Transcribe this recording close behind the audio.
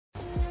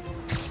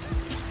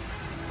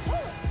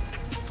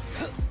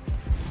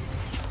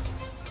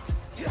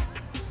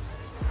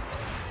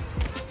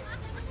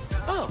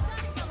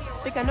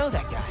think I know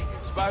that guy.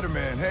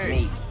 Spider-Man, hey.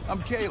 Maybe.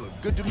 I'm Caleb.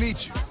 Good to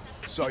meet you.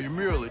 Saw your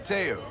mural at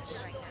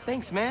Teo's.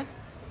 Thanks, man.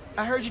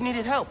 I heard you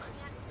needed help.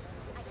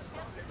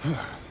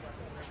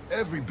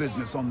 Every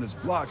business on this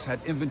block's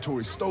had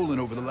inventory stolen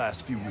over the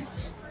last few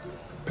weeks.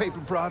 Paper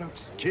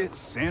products, kits,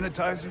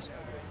 sanitizers.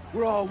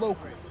 We're all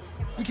local.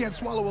 We can't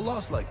swallow a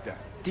loss like that.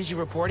 Did you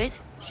report it?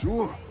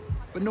 Sure,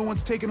 but no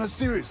one's taking us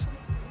seriously.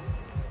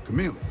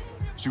 Camila,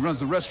 she runs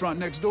the restaurant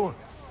next door.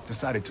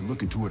 Decided to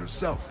look into it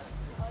herself.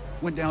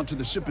 Went down to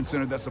the shipping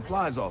center that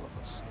supplies all of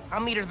us. I'll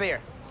meet her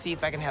there, see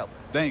if I can help.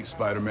 Thanks,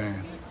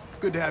 Spider-Man.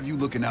 Good to have you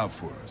looking out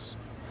for us.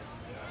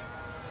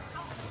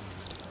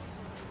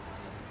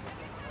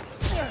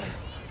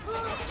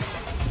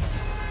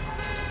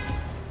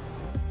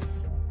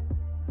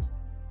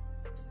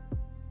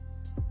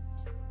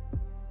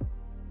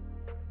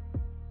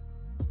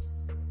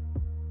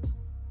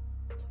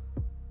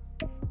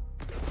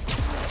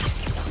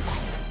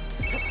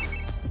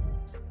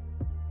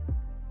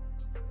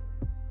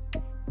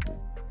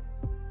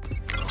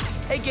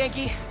 Hey,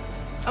 Genki.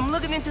 I'm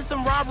looking into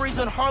some robberies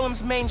on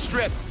Harlem's main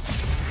strip.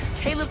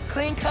 Caleb's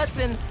Clean Cuts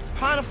and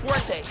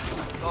Panafuerte.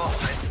 Oh,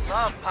 I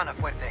love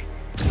Panafuerte.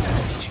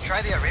 Did you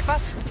try the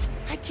arepas?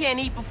 I can't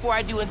eat before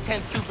I do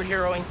intense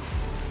superheroing.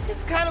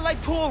 It's kind of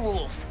like pool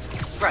rules.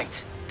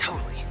 Right,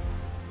 totally.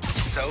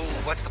 So,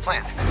 what's the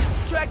plan?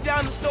 Track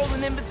down the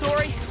stolen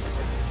inventory,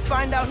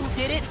 find out who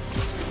did it,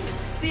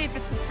 see if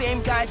it's the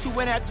same guys who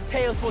went after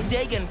Teo's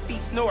Bodega in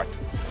Feast North.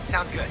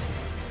 Sounds good.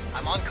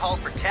 I'm on call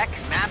for tech,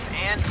 map,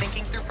 and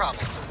thinking through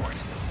problem support.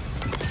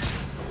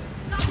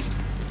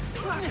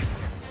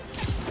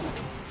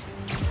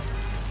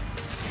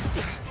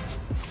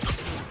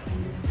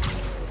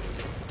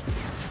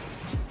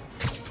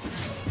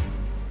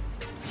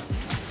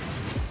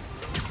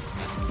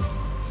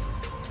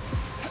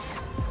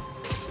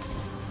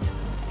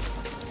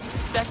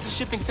 That's the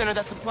shipping center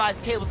that supplies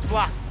Caleb's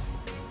block.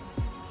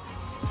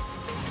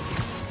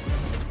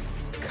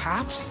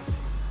 Cops?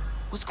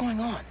 What's going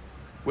on?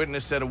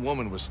 Witness said a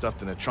woman was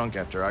stuffed in a trunk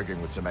after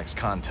arguing with some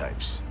ex-con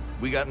types.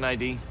 We got an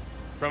ID?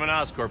 From an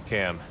Oscorp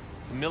cam.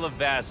 Camila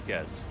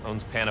Vasquez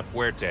owns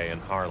Panafuerte in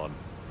Harlem.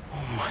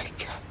 Oh my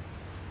god.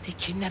 They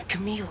kidnapped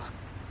Camila.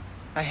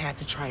 I had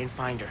to try and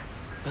find her,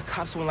 but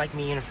cops won't like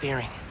me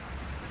interfering.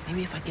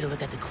 Maybe if I get a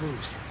look at the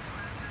clues.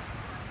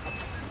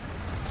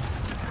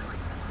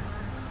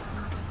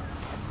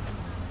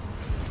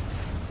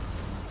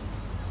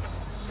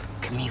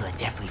 Camila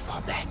definitely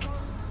fought back.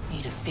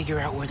 Need to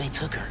figure out where they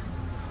took her.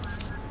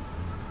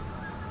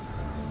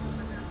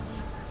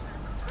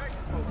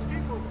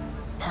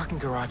 Parking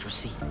garage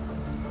receipt.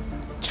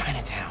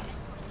 Chinatown.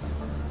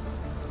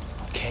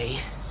 Okay.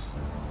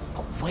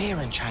 But where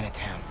in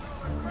Chinatown?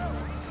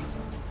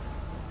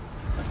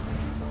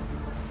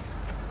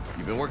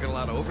 You've been working a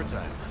lot of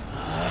overtime.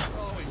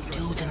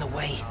 Dude's in the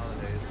way.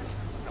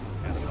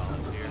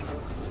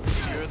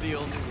 You're the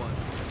only one.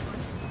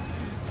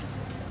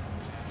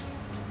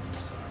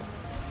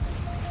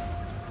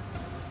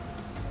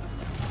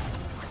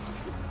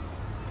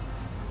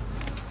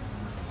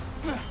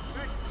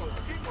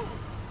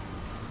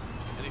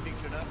 Anything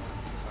turned up?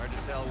 Hard to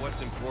tell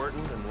what's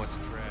important and what's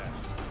trash.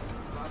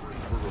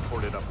 Robberies were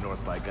reported up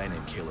north by a guy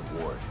named Caleb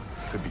Ward.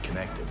 Could be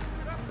connected.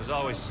 There's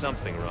always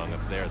something wrong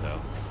up there, though.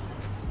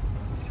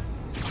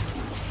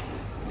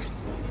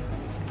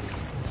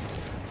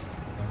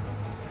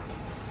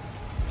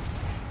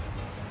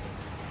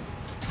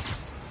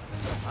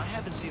 I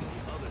haven't seen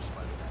the other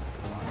Spider-Man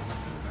in a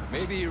while.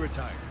 Maybe he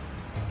retired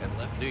and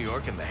left New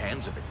York in the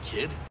hands of a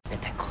kid?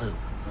 Get that clue.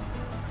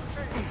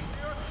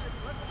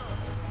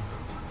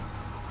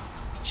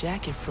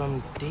 Jacket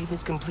from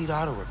David's Complete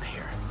Auto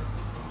Repair.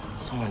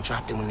 Someone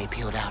dropped it when they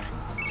peeled out.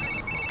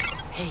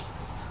 Hey,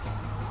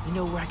 you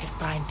know where I could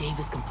find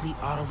David's Complete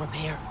Auto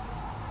Repair?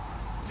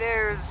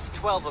 There's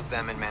 12 of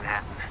them in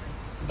Manhattan.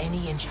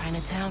 Any in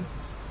Chinatown?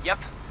 Yep.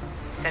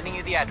 Sending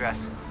you the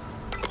address.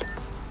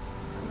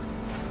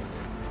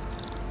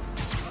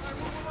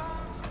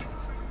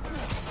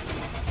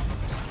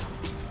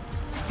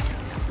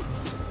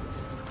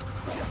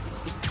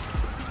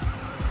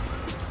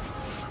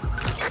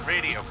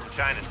 Radio from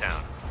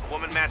Chinatown. A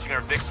woman matching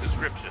our Vic's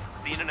description.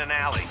 Seen in an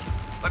alley.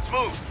 Let's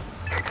move!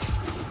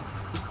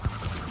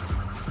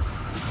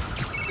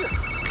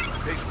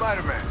 Hey,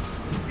 Spider-Man.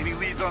 Any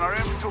leads on our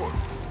inventory?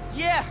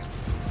 Yeah!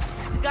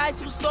 The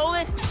guys who stole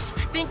it,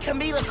 I think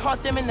Camila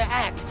caught them in the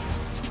act.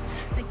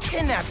 They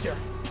kidnapped her.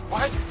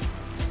 What?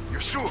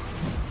 You're sure?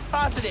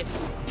 Positive.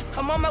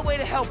 I'm on my way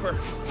to help her.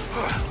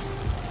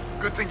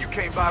 Good thing you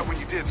came by when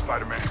you did,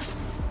 Spider-Man.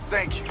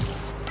 Thank you.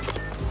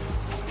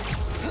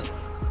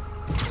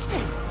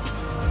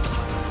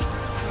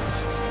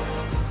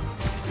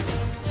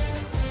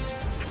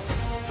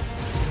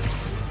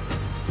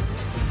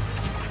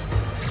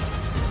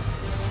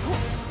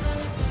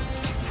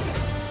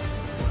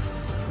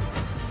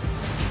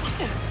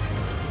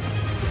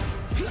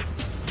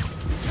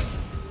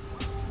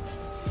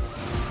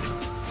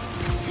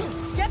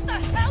 Get the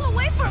hell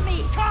away from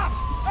me! Cops!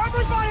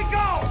 Everybody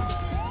go!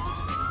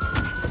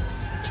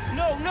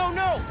 No, no,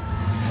 no!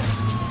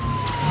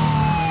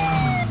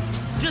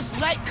 Just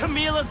let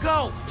Camila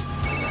go!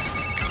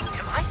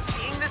 Am I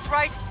seeing this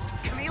right?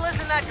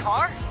 Camila's in that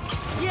car?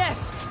 Yes!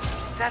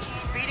 That's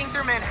speeding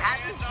through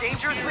Manhattan,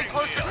 dangerously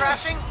close to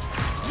crashing?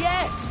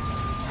 Yes!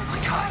 Oh my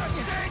god.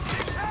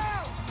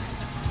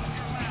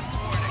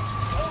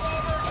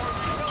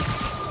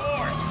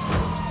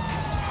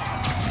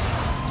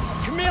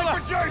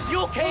 Camila!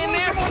 You okay in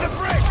there? On the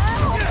brake!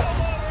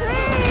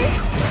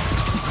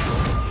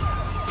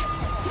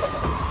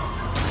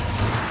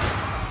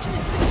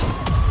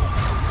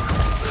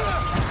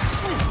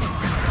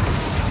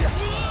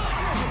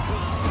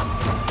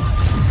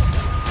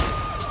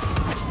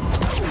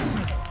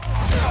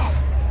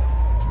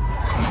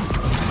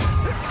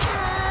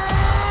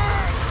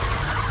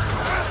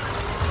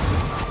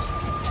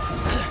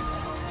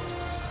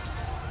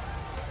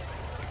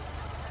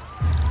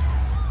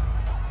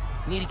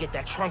 Need to get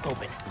that trunk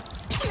open.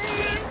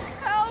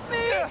 Help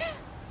me!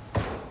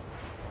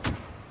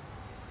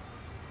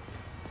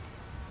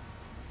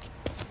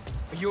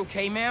 Are you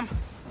okay, ma'am?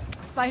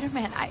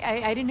 Spider-Man,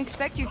 I didn't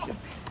expect you to.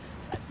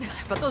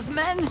 But those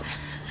men,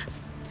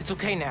 It's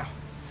okay now.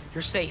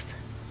 You're safe.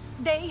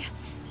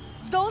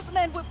 those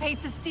men were paid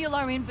to steal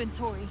our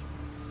inventory.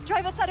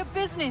 Drive us out of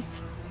business.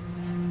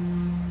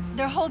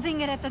 They're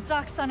holding it at the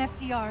docks on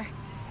FDR,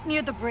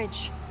 near the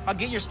bridge. I'll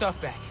get your stuff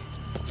back.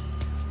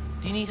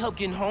 Do you need help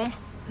getting home?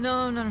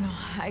 No.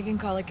 I can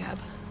call a cab.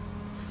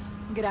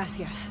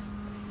 Gracias.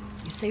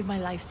 You saved my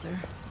life, sir.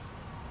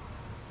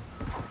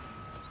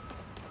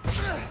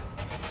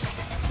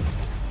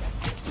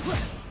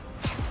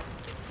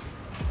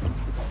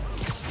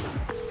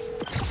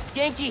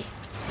 Yankee!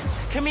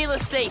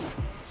 Camila's safe.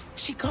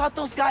 She caught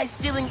those guys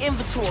stealing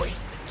inventory.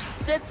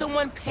 Said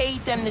someone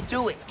paid them to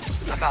do it.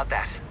 About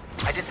that,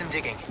 I did some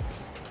digging.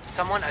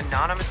 Someone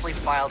anonymously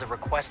filed a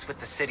request with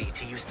the city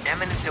to use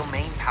eminent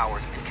domain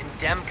powers and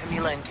condemn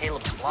Camila and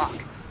Caleb's block.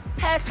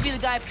 Has to be the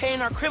guy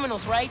paying our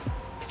criminals, right?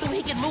 So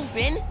he can move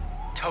in?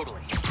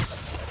 Totally.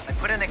 I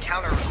put in a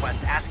counter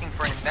request asking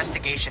for an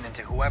investigation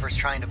into whoever's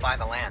trying to buy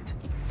the land.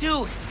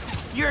 Dude,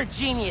 you're a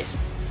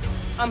genius.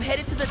 I'm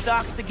headed to the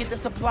docks to get the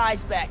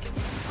supplies back.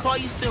 Call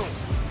you soon.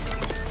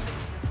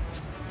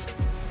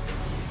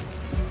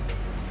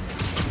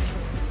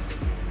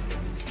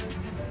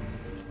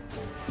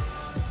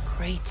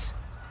 Crates.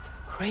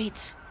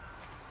 Crates.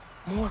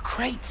 More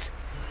crates.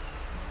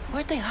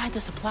 Where'd they hide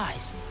the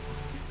supplies?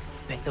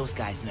 Bet those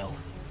guys know.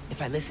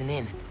 If I listen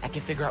in, I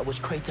can figure out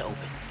which crate to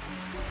open.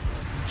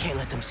 Can't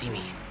let them see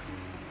me.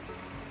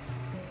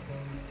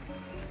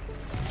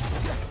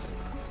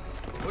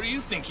 What do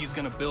you think he's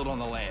gonna build on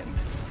the land?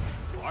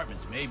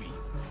 Apartments, maybe.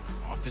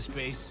 Office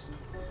space.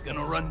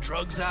 Gonna run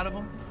drugs out of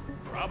them?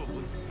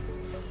 Probably.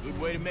 Good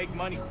way to make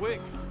money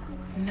quick.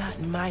 Not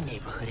in my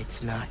neighborhood,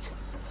 it's not.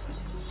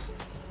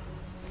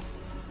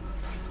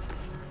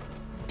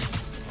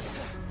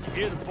 You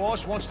hear the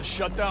boss wants to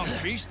shut down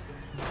Feast?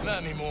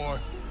 Not anymore.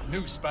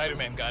 New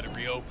Spider-Man got it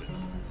reopened.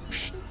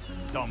 Psst,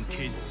 dumb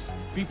kid.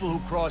 People who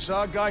cross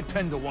our guy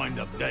tend to wind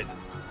up dead.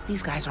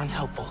 These guys aren't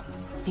helpful.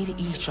 Need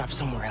to eavesdrop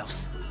somewhere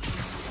else.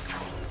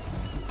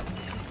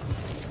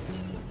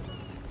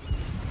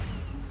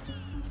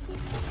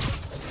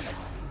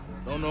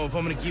 Don't know if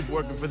I'm gonna keep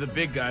working for the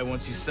big guy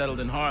once he's settled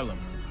in Harlem.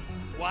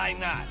 Why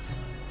not?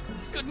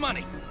 It's good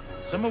money.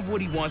 Some of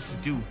what he wants to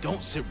do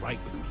don't sit right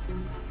with me.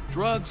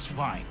 Drugs,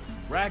 fine.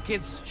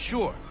 Rackets,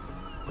 sure.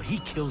 But he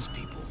kills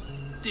people.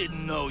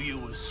 Didn't know you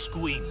was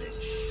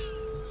squeamish.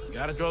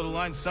 Gotta draw the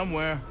line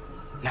somewhere.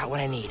 Not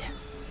what I need.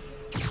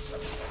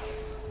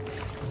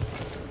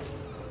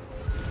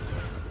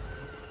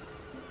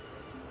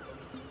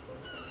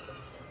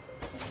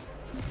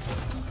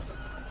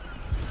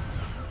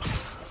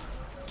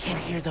 Can't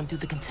hear them through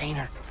the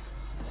container.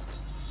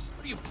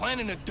 What are you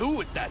planning to do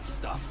with that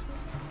stuff?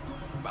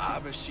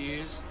 Barber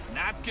shears?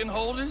 Napkin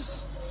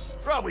holders?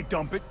 Probably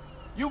dump it.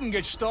 You can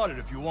get started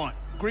if you want.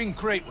 Green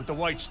crate with the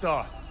white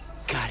star.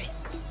 Got it.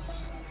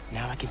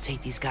 Now I can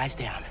take these guys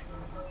down.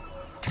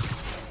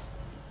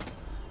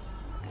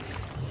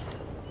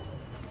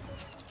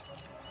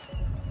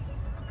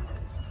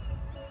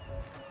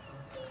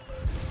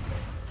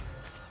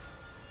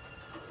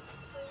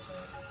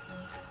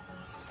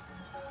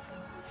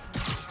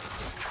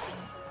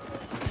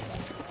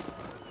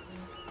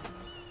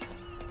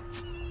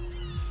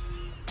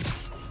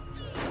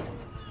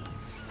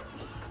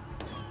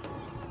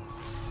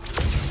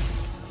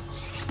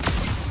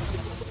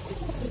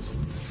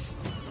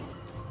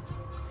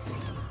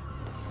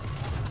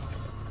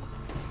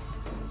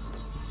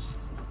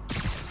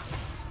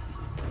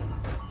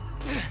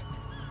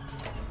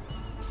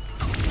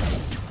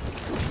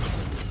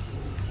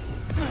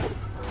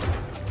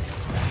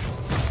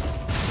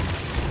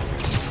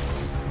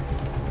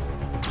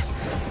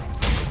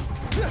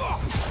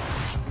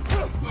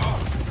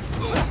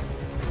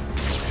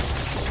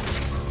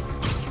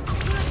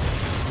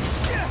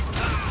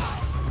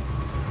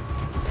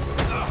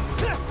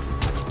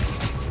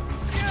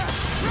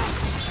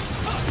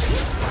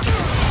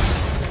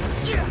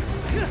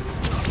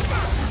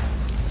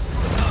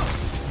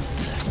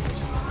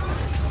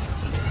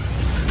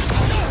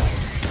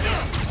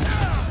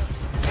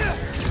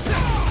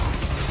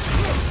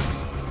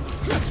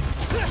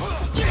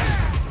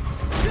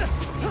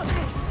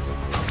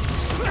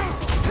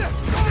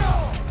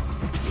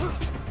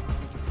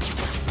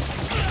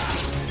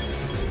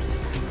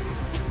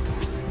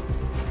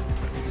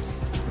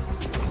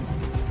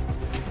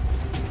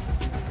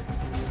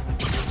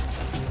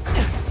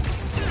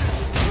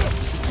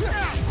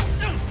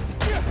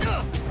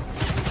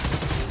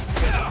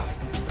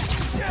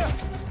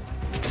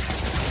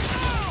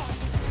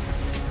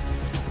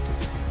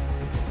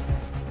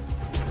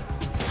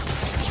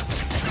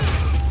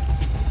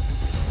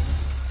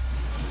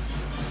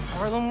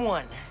 Harlem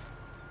 1.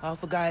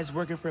 Alpha guys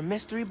working for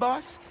mystery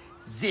boss,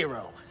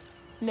 0.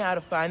 Now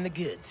to find the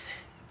goods.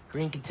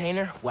 Green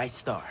container, white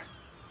star.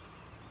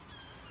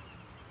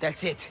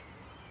 That's it.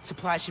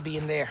 Supply should be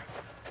in there.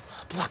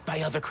 Blocked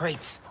by other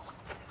crates.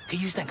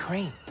 Could use that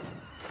crane.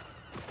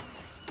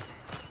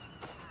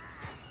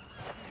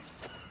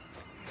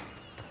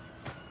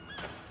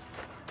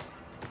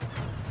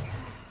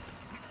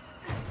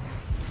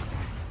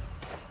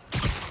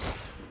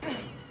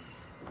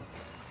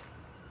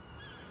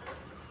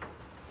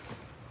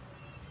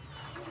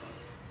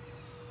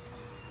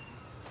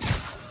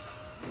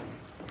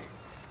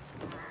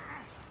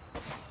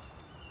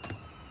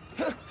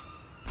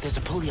 There's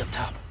a pulley up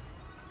top.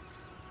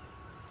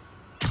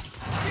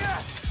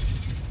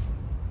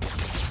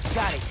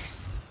 Got it.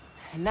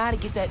 And now to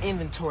get that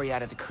inventory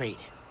out of the crate.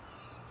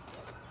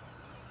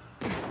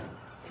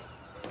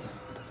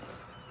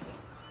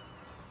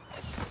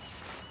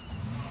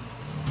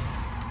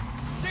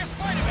 There's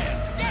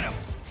Spider-Man! Get him!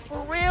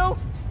 For real?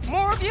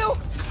 More of you?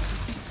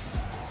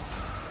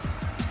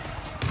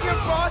 Your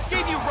boss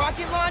gave you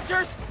rocket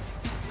launchers?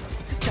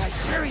 This guy's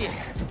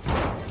serious.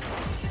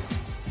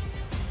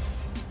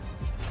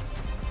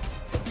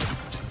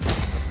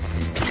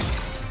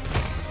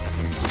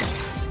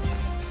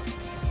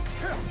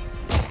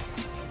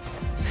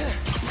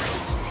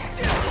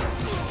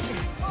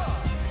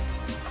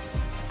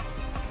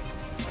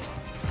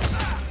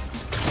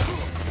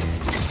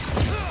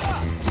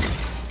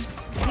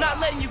 Not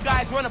letting you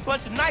guys run a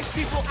bunch of nice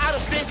people out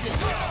of business.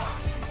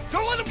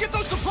 Don't let him get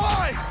those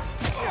supplies!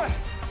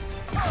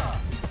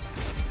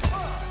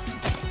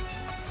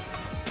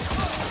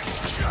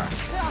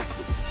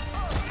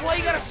 Why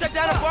you gotta shut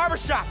down a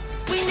barbershop?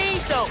 We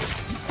need those.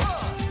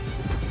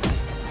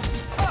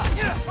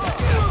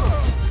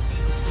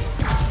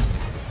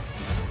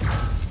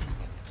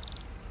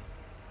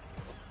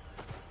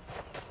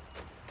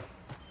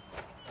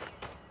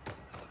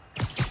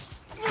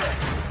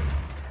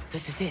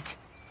 This is it.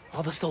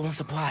 All the stolen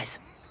supplies.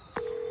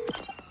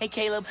 Hey,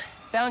 Caleb.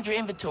 Found your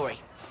inventory.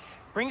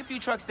 Bring a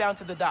few trucks down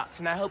to the docks,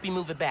 and I hope you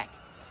move it back.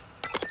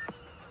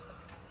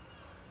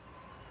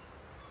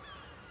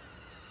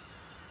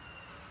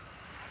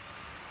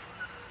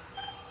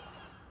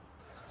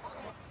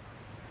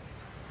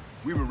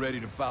 We were ready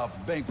to file for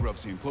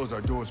bankruptcy and close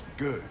our doors for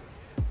good.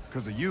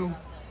 Because of you,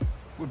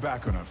 we're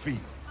back on our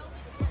feet.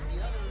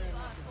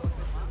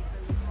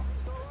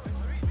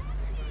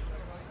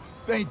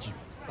 Thank you.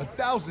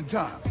 1,000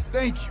 times.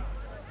 Thank you.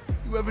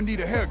 You ever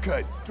need a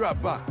haircut,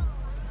 drop by.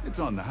 It's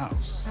on the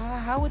house.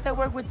 How would that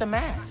work with the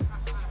mask?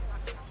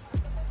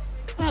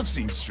 I've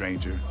seen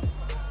stranger.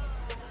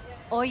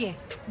 Oye,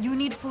 you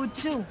need food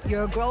too.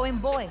 You're a growing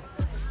boy.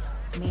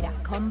 Mira,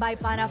 come by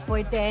Pana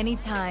Fuerte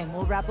anytime.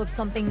 We'll wrap up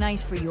something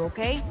nice for you,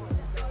 okay?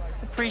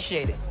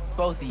 Appreciate it,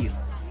 both of you.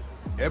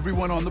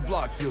 Everyone on the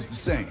block feels the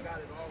same.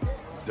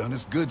 Done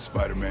us good,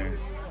 Spider-Man.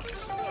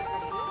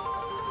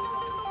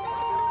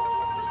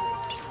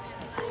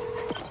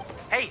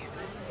 Hey,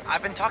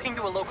 I've been talking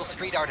to a local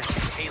street artist,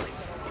 Haley.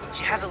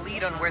 She has a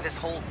lead on where this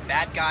whole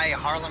bad guy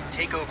Harlem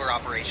takeover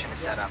operation is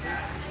set up.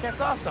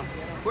 That's awesome.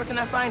 Where can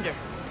I find her?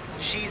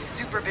 She's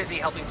super busy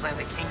helping plan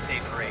the King's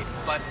Day parade,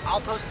 but I'll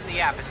post in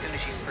the app as soon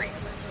as she's free.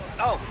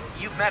 Oh,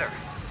 you've met her.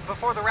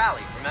 Before the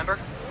rally, remember?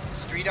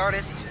 Street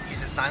artist,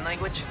 uses sign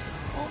language.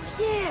 Oh,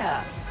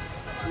 yeah.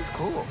 She's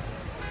cool.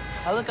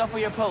 I'll look out for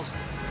your post.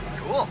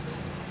 Cool.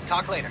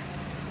 Talk later.